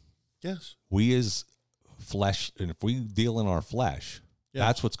crucify him. Yes. We as flesh, and if we deal in our flesh, Yes.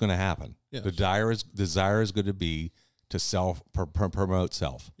 that's what's going to happen. Yes. The desire is going to be to promote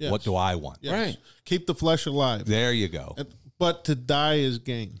self. Yes. What do I want? Yes. Right. Keep the flesh alive. There you go. But to die is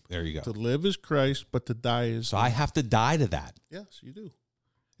gain. There you To go. live is Christ, but to die is So I have to die to that. Yes, you do.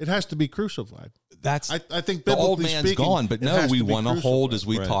 It has to be crucified. That's I think the biblically old man's speaking, gone, but it no, has we to be want to hold, as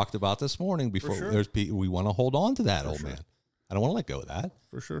we Right. talked about this morning. Before sure. we want to hold on to that old sure. man. I don't want to let go of that,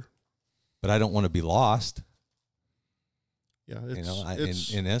 for sure. but I don't want to be lost. Yeah, it's, You know,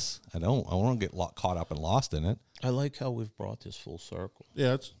 it's in this, I want to get caught up and lost in it. I like how we've brought this full circle.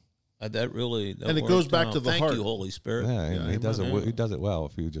 yeah, it's That really, that And it goes worked back out. to the Thank heart. you, Holy Spirit. Yeah, Yeah, he does it. amen. He does it well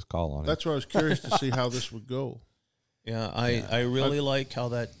if you just call on it. that's why I was curious to see how this would go. Yeah, I really like how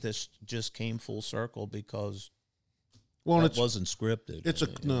this just came full circle because Well, and that wasn't scripted. it's a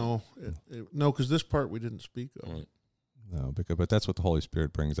no, no, because this part we didn't speak of. Right. No, but that's what the Holy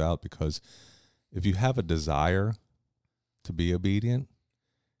Spirit brings out, because if you have a desire to be obedient,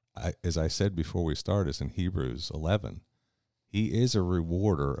 as I said before we start, it's in Hebrews 11, he is a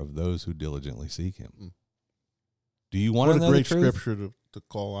rewarder of those who diligently seek him. Do you want What to a know the great truth? scripture to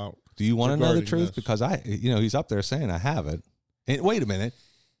call out. Do you want to know the regarding truth? this. Because he's up there saying I have it. And wait a minute,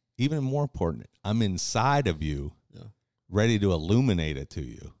 even more important, I'm inside of you, Yeah. ready to illuminate it to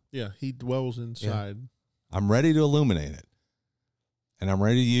you. Yeah, he dwells inside. I'm ready to illuminate it. And I'm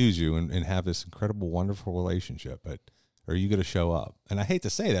ready to use you and have this incredible, wonderful relationship. But are you going to show up? And I hate to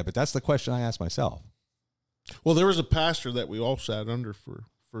say that, but that's the question I ask myself. Well, there was a pastor that we all sat under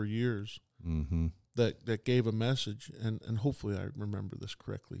for years Mm-hmm. that gave a message, and hopefully I remember this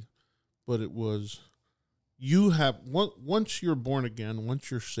correctly, but it was, you have, once you're born again, once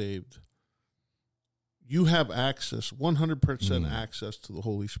you're saved, you have access, 100% access to the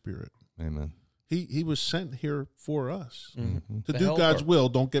Holy Spirit. Amen. He was sent here for us Mm-hmm. to The do helper. God's will.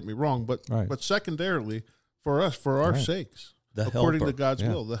 Don't get me wrong, but Right. but secondarily for us, for our Right. sakes, The according helper. to God's Yeah.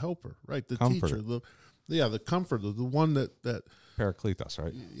 will, the helper, right? The Comforter. teacher, the comforter, the one that Paracletos,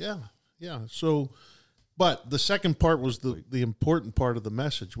 right? yeah. So, but the second part was the important part of the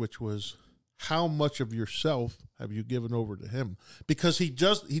message, which was how much of yourself have you given over to Him? Because He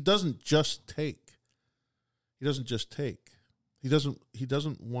doesn't just take. He doesn't just take. He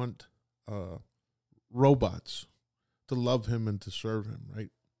doesn't want robots to love Him and to serve Him, right?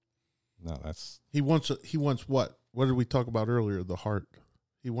 No, that's He wants what? What did we talk about earlier? The heart.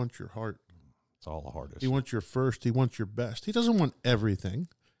 He wants your heart. it's all the hardest. He wants your first. He wants your best. He doesn't want everything.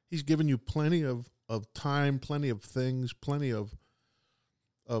 He's given you plenty of time, plenty of things, plenty of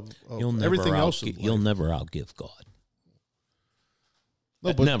everything else. In life. You'll never outgive God.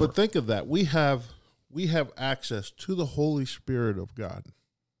 No, never. but think of that. We have access to the Holy Spirit of God.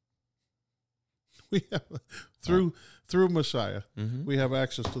 We have through Messiah. Mm-hmm. We have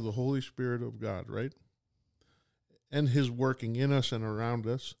access to the Holy Spirit of God, right? And His working in us and around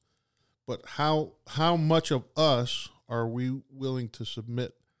us. But how much of us are we willing to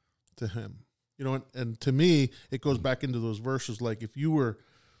submit to Him? You know, and to me, it goes back into those verses like if you were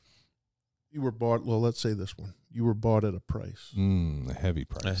bought, well, let's say this one. You were bought at a price. a heavy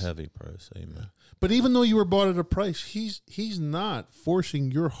price. A heavy price, amen. But even though you were bought at a price, he's not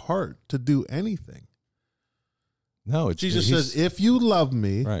forcing your heart to do anything. No, it's Jesus he's- says, if you love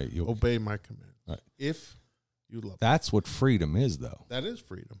me, right. obey my command. Right. If you love me. That's what freedom is, though. That is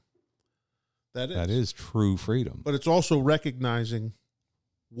freedom. That is. That is true freedom. But it's also recognizing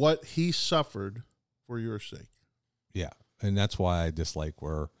what He suffered for your sake. Yeah, and that's why I dislike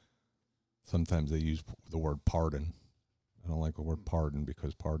where sometimes they use the word pardon. I don't like the word pardon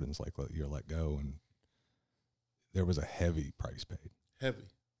because pardon's like you're let go, and there was a heavy price paid. Heavy.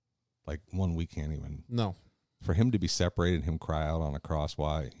 Like one we can't even. No. For Him to be separated and Him cry out on a cross,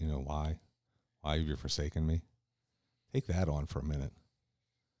 why have you forsaken me? Take that on for a minute.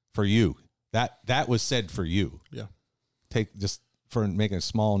 For you. That was said for you. Yeah. Take just for making a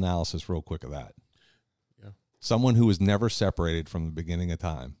small analysis real quick of that. Yeah. Someone who was never separated from the beginning of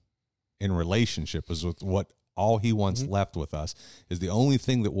time in relationship is with what all He wants left with us is the only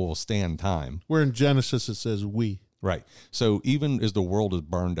thing that will stand time. Where in Genesis it says we. Right. So even as the world is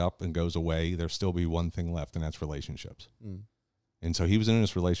burned up and goes away, there'll still be one thing left, and that's relationships. Mm. And so He was in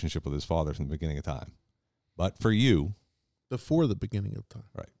this relationship with His Father from the beginning of time. But for you, Before the beginning of time.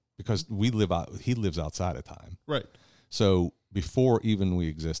 right, because He lives outside of time. Right. So before even we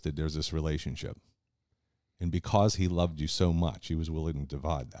existed, there's this relationship. And because he loved you so much, he was willing to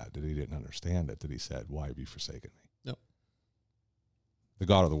divide that he didn't understand it, that he said, why have you forsaken me? Yep. The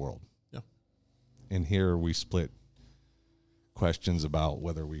God of the world. Yep. And here we split questions about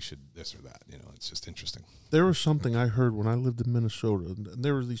whether we should this or that. It's just interesting. There was something I heard when I lived in Minnesota, and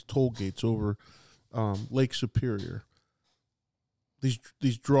there were these toll gates over Lake Superior.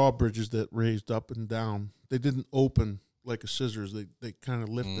 These drawbridges that raised up and down, they didn't open like a scissors. They kind of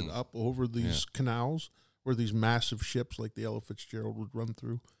lifted up over these canals where these massive ships like the Ella Fitzgerald would run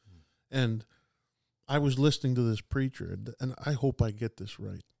through. And I was listening to this preacher, and I hope I get this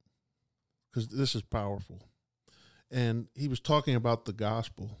right, because this is powerful. And he was talking about the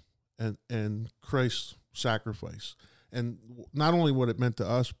gospel and Christ's sacrifice, and not only what it meant to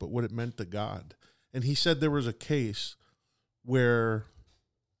us, but what it meant to God. And he said there was a case where,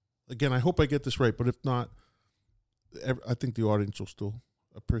 again, I hope I get this right, but if not, I think the audience will still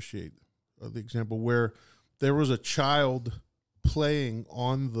appreciate the example, where there was a child playing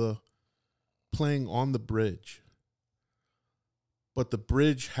on the bridge, but the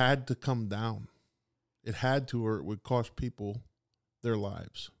bridge had to come down. It had to, or it would cost people their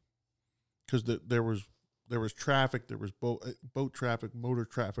lives, because there was traffic, there was boat traffic, motor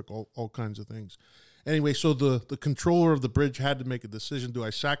traffic, all kinds of things. Anyway, so the controller of the bridge had to make a decision: do I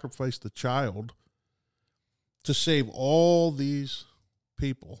sacrifice the child to save all these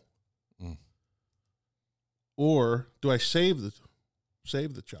people, or do I save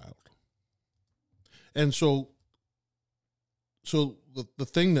the child? And so the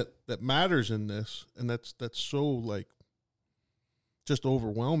thing that matters in this, and that's so like just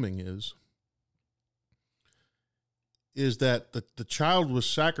overwhelming, is that the child was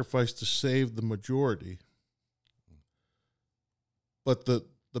sacrificed to save the majority, but the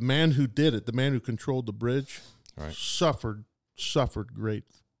man who did it, the man who controlled the bridge, right, suffered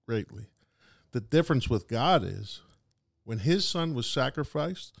greatly. The difference with God is, when his son was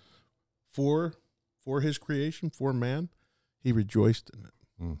sacrificed for his creation, for man, he rejoiced in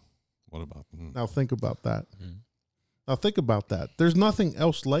it. What about Now think about that. Now think about that. There's nothing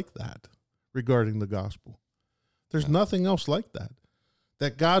else like that regarding the gospel. There's nothing else like that.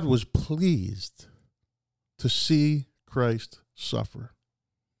 That God was pleased to see Christ suffer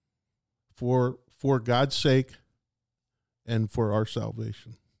for God's sake and for our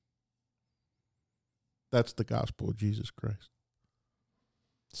salvation. That's the gospel of Jesus Christ.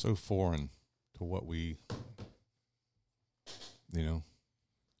 So foreign to what we,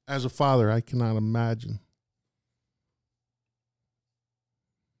 As a father, I cannot imagine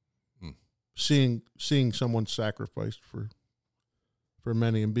seeing someone sacrificed for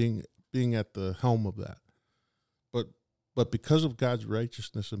many and being at the helm of that. But because of God's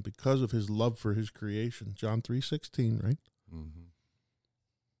righteousness and because of his love for his creation, John 3:16, right? Mm-hmm.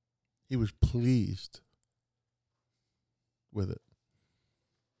 He was pleased with it.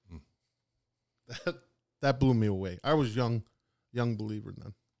 That blew me away. I was young believer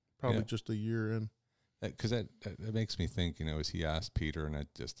then, probably just a year in. Because that makes me think, as he asked Peter, and it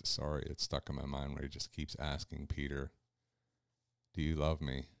stuck in my mind where he just keeps asking Peter, do you love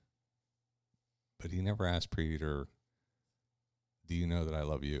me? But he never asked Peter, do you know that I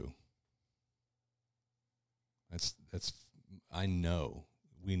love you?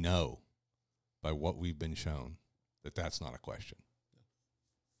 We know by what we've been shown that that's not a question.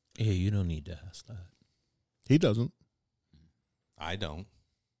 Yeah, you don't need to ask that. He doesn't. I don't.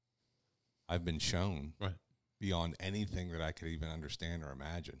 I've been shown beyond anything that I could even understand or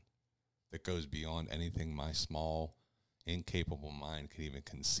imagine, that goes beyond anything my small, incapable mind could even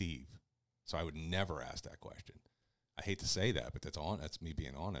conceive. So I would never ask that question. I hate to say that, but that's me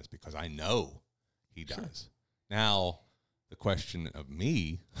being honest, because I know he does. Sure. Now, the question of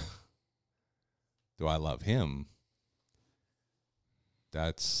me, do I love him?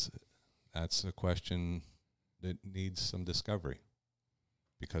 That's a question that needs some discovery,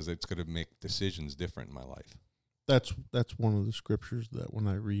 because it's going to make decisions different in my life. That's one of the scriptures that when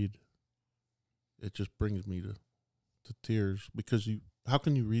I read, it just brings me to tears, because how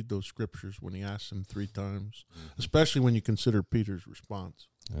can you read those scriptures when he asks him 3 times, especially when you consider Peter's response?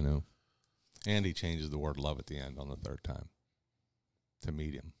 I know. And he changes the word love at the end on the 3rd time to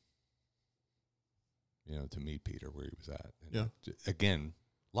meet him. To meet Peter where he was at. And again,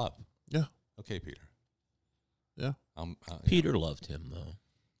 love. Yeah. Okay, Peter. Yeah. Peter loved him, though.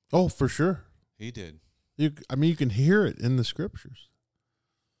 Oh, for sure. He did. You can hear it in the scriptures.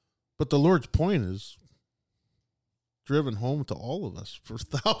 But the Lord's point is driven home to all of us for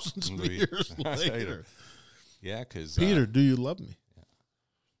thousands of years later. Yeah, because Peter, do you love me? Yeah.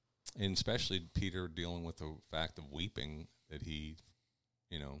 And especially Peter dealing with the fact of weeping that he,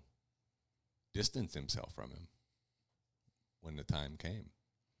 distanced himself from him when the time came.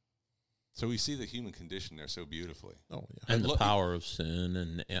 So we see the human condition there so beautifully. Oh, yeah. And the power of sin,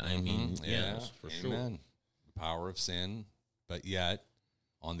 and I mean, yes, for amen. sure. The power of sin, but yet,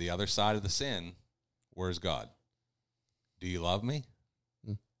 on the other side of the sin, where's God? Do you love me?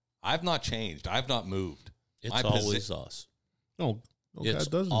 I've not changed. I've not moved. It's always us. No, It's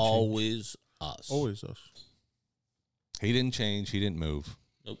God doesn't always us. change. Always us. He didn't change. He didn't move.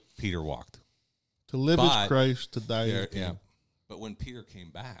 Nope. Peter walked. To live is Christ, to die is gain. Yeah. But when Peter came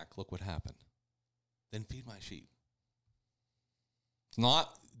back, look what happened. Then feed my sheep. It's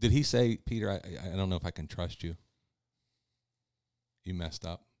not, did he say, Peter, I don't know if I can trust you? You messed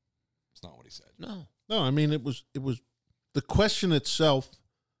up. It's not what he said. No. No, I mean, it was the question itself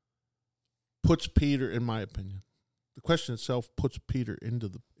puts Peter, in my opinion, the question itself puts Peter into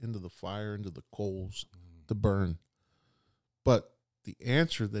the fire, into the coals to burn. But the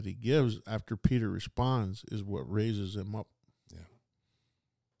answer that he gives after Peter responds is what raises him up. Yeah.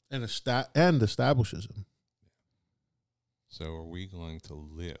 And establishes him. So are we going to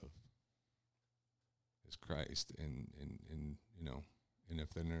live as Christ and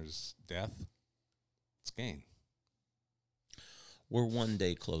if then there's death, it's gain. We're one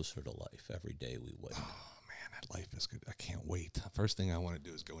day closer to life every day we wait. Oh, man, that life is good. I can't wait. First thing I want to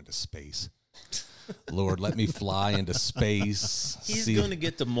do is go into space. Lord, let me fly into space. He's going to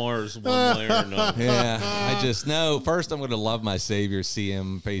get to Mars one way or another. Yeah, I just know. First, I'm going to love my Savior, see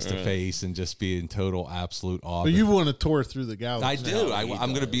him face to face, and just be in total, absolute awe. But you want to tour through the galaxy. I do. No, I'm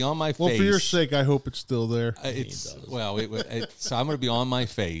going to be on my face. Well, for your sake, I hope it's still there. So I'm going to be on my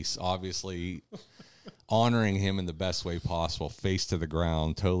face, obviously, honoring him in the best way possible, face to the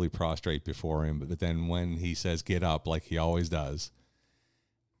ground, totally prostrate before him. But then when he says, get up, like he always does,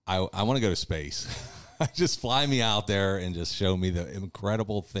 I want to go to space. Just fly me out there and just show me the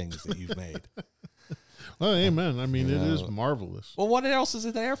incredible things that you've made. Well, amen. I mean, it is marvelous. Well, what else is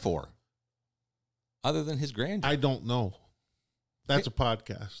it there for? Other than his grandeur? I don't know. That's a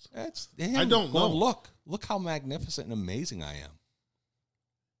podcast. That's him. I don't know. Look how magnificent and amazing I am.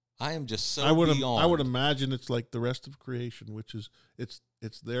 I am just so beyond. I would imagine it's like the rest of creation, which is it's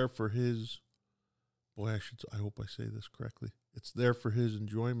there for his. Boy, I hope I say this correctly. It's there for his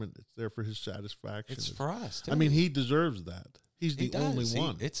enjoyment. It's there for his satisfaction. It's for us, too. I mean, he deserves that. He's the only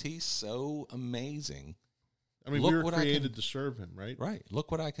one. He's so amazing. I mean, we were created to serve him, right? Right. Look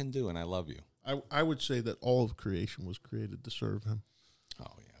what I can do, and I love you. I would say that all of creation was created to serve him.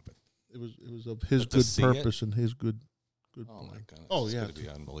 Oh, yeah, but it was of his good purpose and his good oh, plan. my goodness. Oh, it's yeah. going to be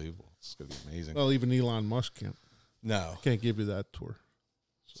unbelievable. It's going to be amazing. Well, even Elon Musk can't give you that tour.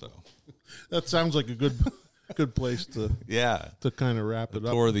 So that sounds like a good place to kind of wrap it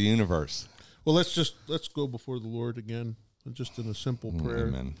up. Tour of the universe. Well, let's go before the Lord again, and just in a simple prayer,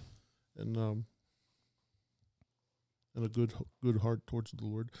 Amen. And a good heart towards the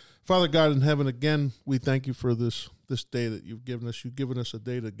Lord. Father God in heaven, again, we thank you for this day that you've given us. You've given us a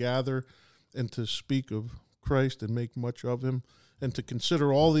day to gather and to speak of Christ and make much of him, and to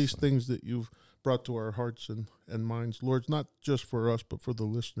consider all these things that you've brought to our hearts and minds, Lord, not just for us, but for the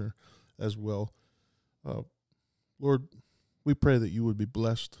listener as well. Lord, we pray that you would be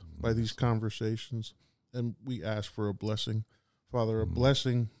blessed by these conversations, and we ask for a blessing, Father, a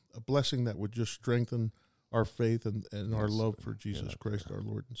blessing that would just strengthen our faith and our love for Jesus Christ, our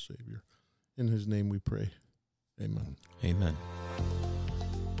Lord and Savior. In his name we pray. Amen. Amen.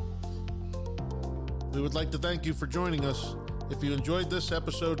 We would like to thank you for joining us. If you enjoyed this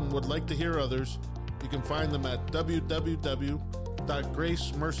episode and would like to hear others, you can find them at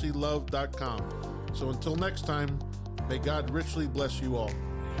www.gracemercylove.com. So until next time, may God richly bless you all.